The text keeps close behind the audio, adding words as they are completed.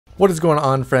What is going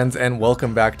on, friends, and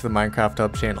welcome back to the Minecraft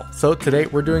Hub channel. So today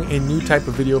we're doing a new type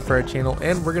of video for our channel,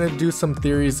 and we're going to do some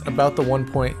theories about the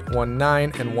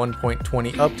 1.19 and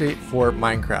 1.20 update for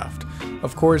Minecraft.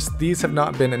 Of course, these have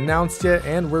not been announced yet,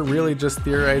 and we're really just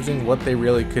theorizing what they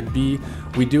really could be.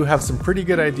 We do have some pretty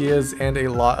good ideas and a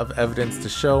lot of evidence to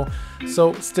show,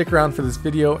 so stick around for this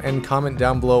video and comment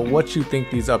down below what you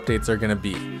think these updates are going to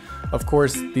be. Of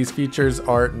course, these features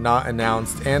are not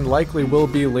announced and likely will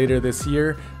be later this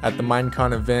year at the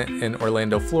Minecon event in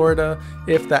Orlando, Florida,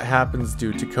 if that happens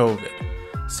due to COVID.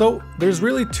 So there's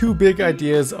really two big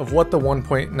ideas of what the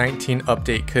 1.19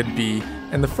 update could be,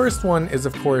 and the first one is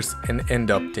of course an end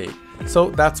update. So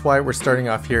that's why we're starting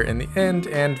off here in the end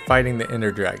and fighting the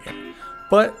Ender Dragon.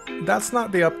 But that's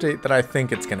not the update that I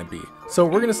think it's going to be. So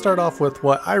we're going to start off with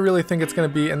what I really think it's going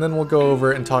to be, and then we'll go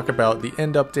over and talk about the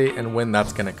end update and when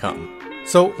that's going to come.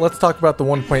 So let's talk about the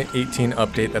 1.18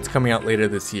 update that's coming out later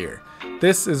this year.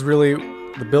 This is really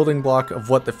the building block of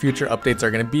what the future updates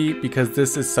are going to be, because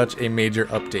this is such a major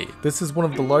update. This is one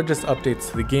of the largest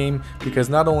updates to the game because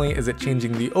not only is it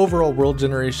changing the overall world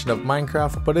generation of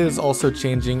Minecraft, but it is also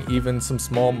changing even some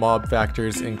small mob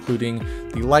factors, including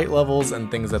the light levels and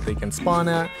things that they can spawn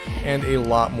at, and a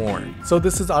lot more. So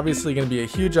this is obviously going to be a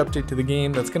huge update to the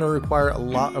game that's going to require a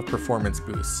lot of performance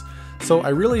boosts. So I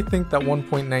really think that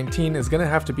 1.19 is going to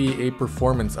have to be a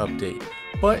performance update.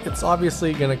 But it's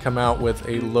obviously going to come out with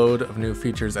a load of new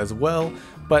features as well,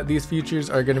 but these features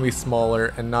are going to be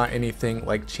smaller and not anything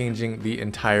like changing the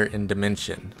entire end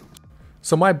dimension.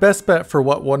 So my best bet for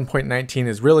what 1.19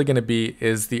 is really going to be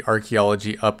is the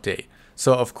Archeology update.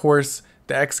 So of course,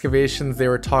 the excavations, they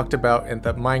were talked about at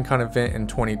the Minecon event in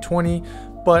 2020,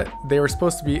 but they were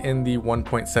supposed to be in the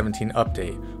 1.17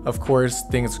 update. Of course,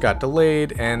 things got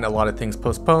delayed and a lot of things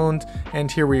postponed, and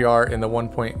here we are in the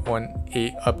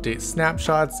 1.18 update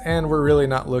snapshots, and we're really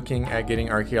not looking at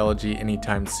getting Archeology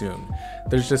anytime soon.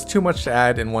 There's just too much to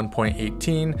add in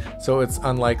 1.18, so it's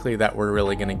unlikely that we're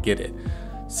really going to get it.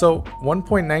 So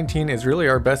 1.19 is really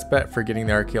our best bet for getting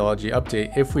the Archeology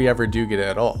update if we ever do get it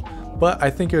at all. But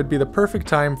I think it would be the perfect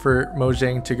time for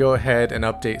Mojang to go ahead and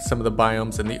update some of the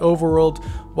biomes in the overworld,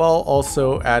 while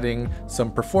also adding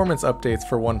some performance updates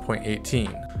for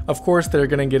 1.18. Of course, they're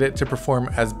going to get it to perform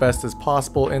as best as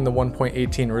possible in the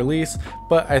 1.18 release,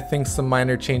 but I think some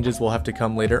minor changes will have to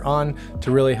come later on to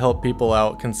really help people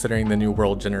out considering the new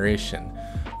world generation.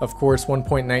 Of course,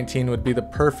 1.19 would be the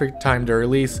perfect time to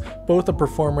release both the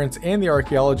performance and the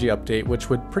Archeology update,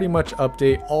 which would pretty much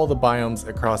update all the biomes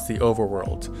across the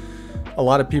overworld. A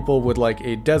lot of people would like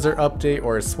a desert update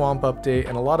or a swamp update,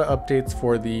 and a lot of updates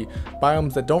for the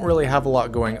biomes that don't really have a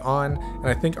lot going on, and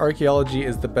I think Archeology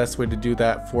is the best way to do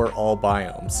that for all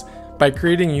biomes. By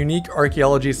creating unique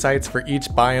archaeology sites for each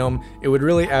biome, it would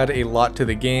really add a lot to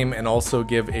the game and also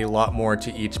give a lot more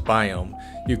to each biome.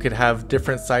 You could have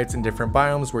different sites in different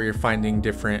biomes where you're finding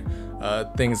different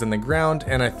things in the ground,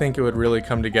 and I think it would really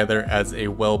come together as a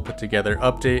well put together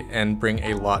update and bring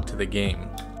a lot to the game.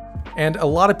 And a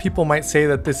lot of people might say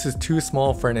that this is too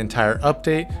small for an entire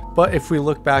update, but if we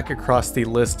look back across the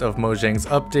list of Mojang's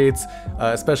updates,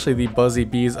 especially the Buzzy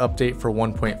Bees update for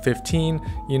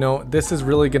 1.15, you know, this is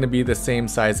really going to be the same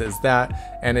size as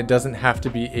that, and it doesn't have to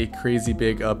be a crazy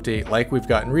big update like we've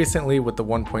gotten recently with the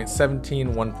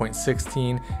 1.17,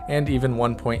 1.16, and even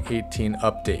 1.18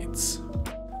 updates.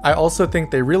 I also think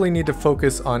they really need to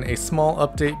focus on a small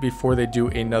update before they do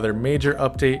another major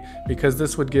update, because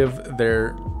this would give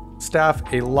their staff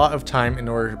a lot of time in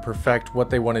order to perfect what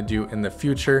they want to do in the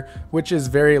future, which is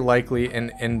very likely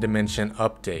an end dimension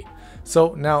update.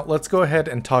 So now let's go ahead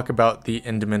and talk about the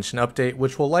end dimension update,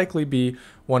 which will likely be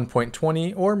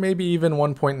 1.20 or maybe even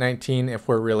 1.19 if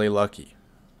we're really lucky.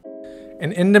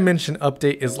 An end dimension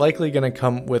update is likely going to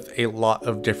come with a lot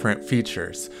of different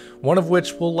features, one of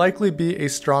which will likely be a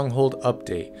stronghold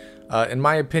update. In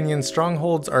my opinion,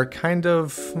 strongholds are kind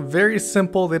of very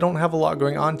simple. They don't have a lot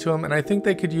going on to them, and I think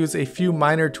they could use a few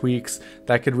minor tweaks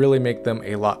that could really make them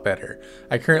a lot better.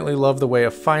 I currently love the way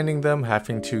of finding them,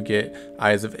 having to get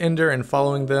Eyes of Ender and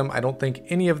following them. I don't think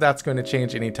any of that's going to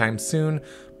change anytime soon,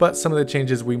 but some of the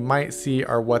changes we might see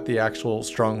are what the actual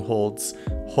strongholds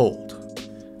hold.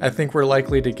 I think we're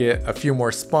likely to get a few more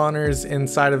spawners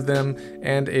inside of them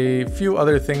and a few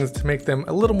other things to make them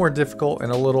a little more difficult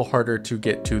and a little harder to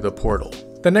get to the portal.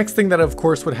 The next thing that of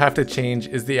course would have to change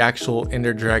is the actual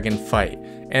Ender Dragon fight,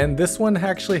 and this one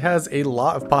actually has a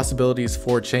lot of possibilities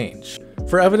for change.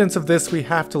 For evidence of this, we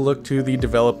have to look to the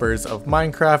developers of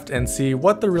Minecraft and see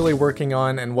what they're really working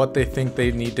on and what they think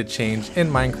they need to change in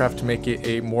Minecraft to make it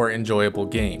a more enjoyable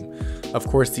game. Of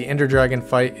course, the Ender Dragon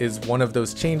fight is one of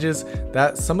those changes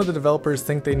that some of the developers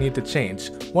think they need to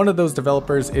change. One of those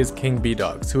developers is King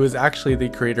B-Dogs, who is actually the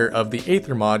creator of the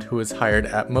Aether mod who was hired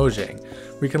at Mojang.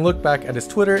 We can look back at his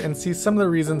Twitter and see some of the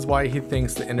reasons why he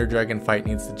thinks the Ender Dragon fight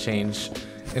needs to change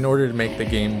in order to make the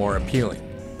game more appealing.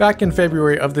 Back in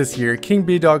February of this year, King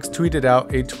B-Dogs tweeted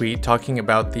out a tweet talking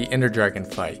about the Ender Dragon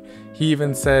fight. He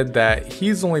even said that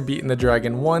he's only beaten the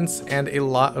dragon once and a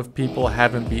lot of people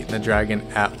haven't beaten the dragon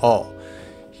at all.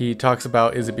 He talks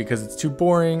about, is it because it's too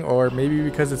boring or maybe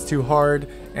because it's too hard,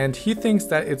 and he thinks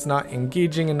that it's not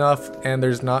engaging enough and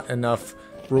there's not enough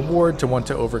reward to want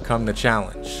to overcome the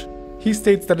challenge. He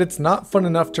states that it's not fun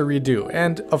enough to redo,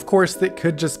 and of course that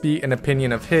could just be an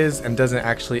opinion of his and doesn't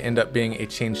actually end up being a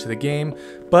change to the game,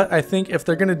 but I think if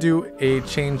they're going to do a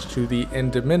change to the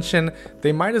end dimension,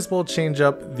 they might as well change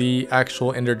up the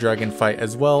actual Ender Dragon fight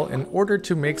as well in order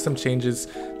to make some changes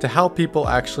to how people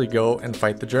actually go and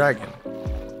fight the dragon.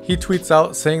 He tweets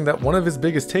out saying that one of his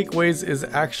biggest takeaways is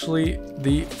actually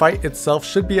the fight itself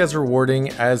should be as rewarding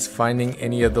as finding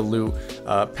any of the loot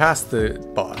past the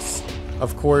boss.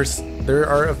 Of course, there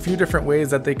are a few different ways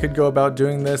that they could go about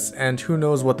doing this, and who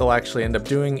knows what they'll actually end up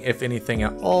doing, if anything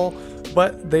at all,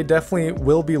 but they definitely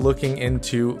will be looking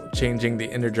into changing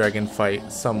the Ender Dragon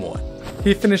fight somewhat.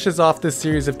 He finishes off this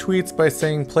series of tweets by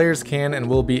saying players can and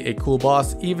will be a cool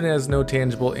boss even as no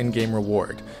tangible in-game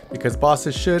reward, because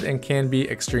bosses should and can be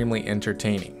extremely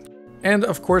entertaining. And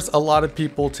of course, a lot of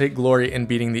people take glory in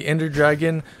beating the Ender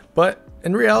Dragon, but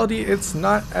in reality, it's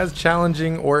not as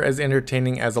challenging or as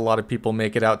entertaining as a lot of people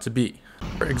make it out to be.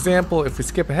 For example, if we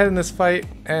skip ahead in this fight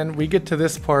and we get to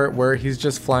this part where he's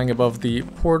just flying above the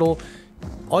portal,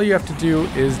 all you have to do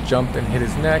is jump and hit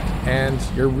his neck and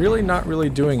you're really not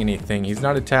doing anything. He's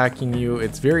not attacking you.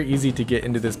 It's very easy to get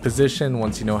into this position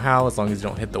once you know how, as long as you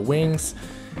don't hit the wings.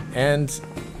 And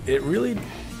it really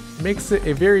makes it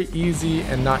a very easy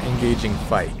and not engaging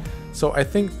fight. So I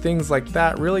think things like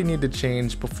that really need to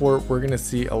change before we're going to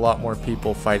see a lot more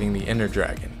people fighting the Ender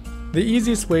Dragon. The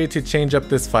easiest way to change up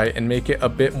this fight and make it a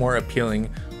bit more appealing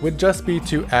would just be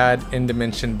to add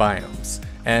in-dimension biomes.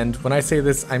 And when I say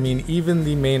this, I mean even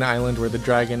the main island where the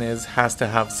dragon is has to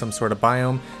have some sort of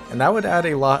biome, and that would add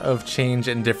a lot of change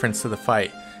and difference to the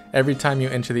fight. Every time you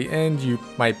enter the end, you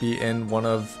might be in one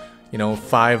of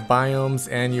 5 biomes,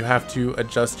 and you have to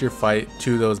adjust your fight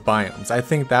to those biomes. I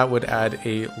think that would add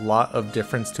a lot of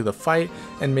difference to the fight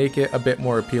and make it a bit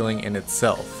more appealing in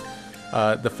itself.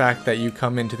 The fact that you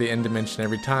come into the end dimension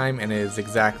every time and it is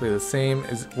exactly the same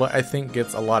is what I think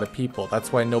gets a lot of people.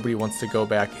 That's why nobody wants to go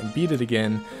back and beat it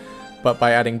again. But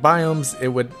by adding biomes, it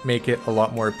would make it a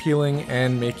lot more appealing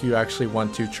and make you actually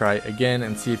want to try again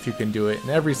and see if you can do it in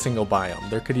every single biome.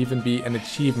 There could even be an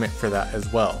achievement for that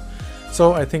as well.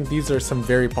 So I think these are some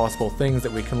very possible things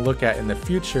that we can look at in the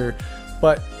future,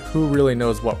 but who really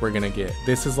knows what we're going to get.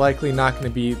 This is likely not going to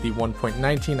be the 1.19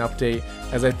 update,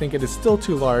 as I think it is still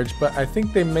too large, but I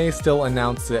think they may still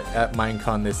announce it at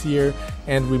Minecon this year,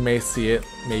 and we may see it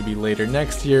maybe later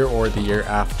next year or the year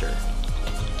after.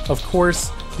 Of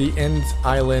course, the end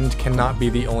island cannot be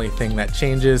the only thing that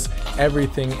changes.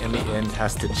 Everything in the end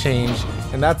has to change,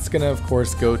 and that's going to of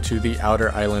course go to the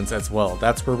outer islands as well.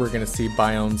 That's where we're going to see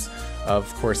biomes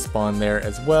of course spawn there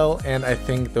as well, and I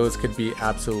think those could be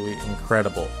absolutely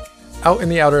incredible. Out in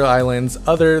the outer islands,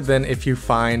 other than if you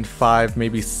find 5,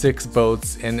 maybe 6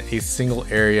 boats in a single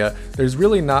area, there's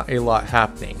really not a lot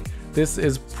happening. This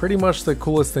is pretty much the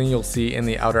coolest thing you'll see in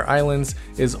the outer islands,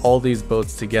 is all these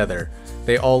boats together.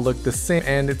 They all look the same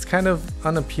and it's kind of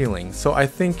unappealing. So I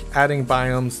think adding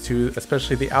biomes to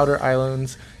especially the outer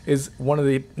islands is one of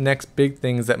the next big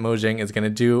things that Mojang is going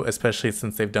to do, especially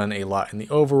since they've done a lot in the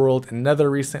overworld and Nether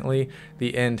recently.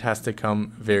 The end has to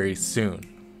come very soon.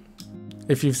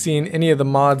 If you've seen any of the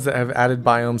mods that have added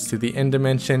biomes to the end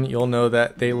dimension, you'll know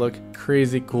that they look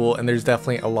crazy cool, and there's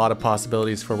definitely a lot of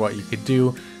possibilities for what you could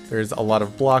do. There's a lot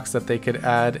of blocks that they could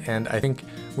add, and I think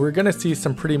we're going to see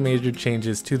some pretty major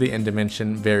changes to the end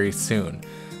dimension very soon.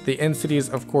 The end cities,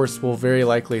 of course, will very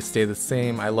likely stay the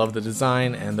same. I love the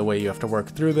design and the way you have to work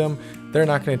through them. They're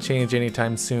not going to change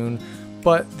anytime soon,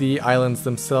 but the islands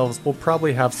themselves will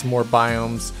probably have some more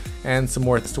biomes and some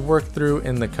more to work through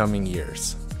in the coming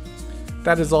years.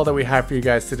 That is all that we have for you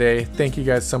guys today. Thank you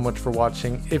guys so much for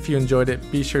watching. If you enjoyed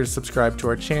it, be sure to subscribe to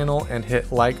our channel and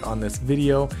hit like on this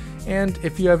video. And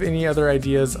if you have any other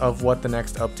ideas of what the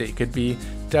next update could be,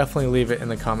 definitely leave it in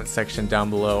the comment section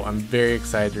down below. I'm very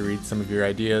excited to read some of your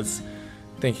ideas.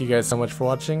 Thank you guys so much for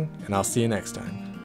watching, and I'll see you next time.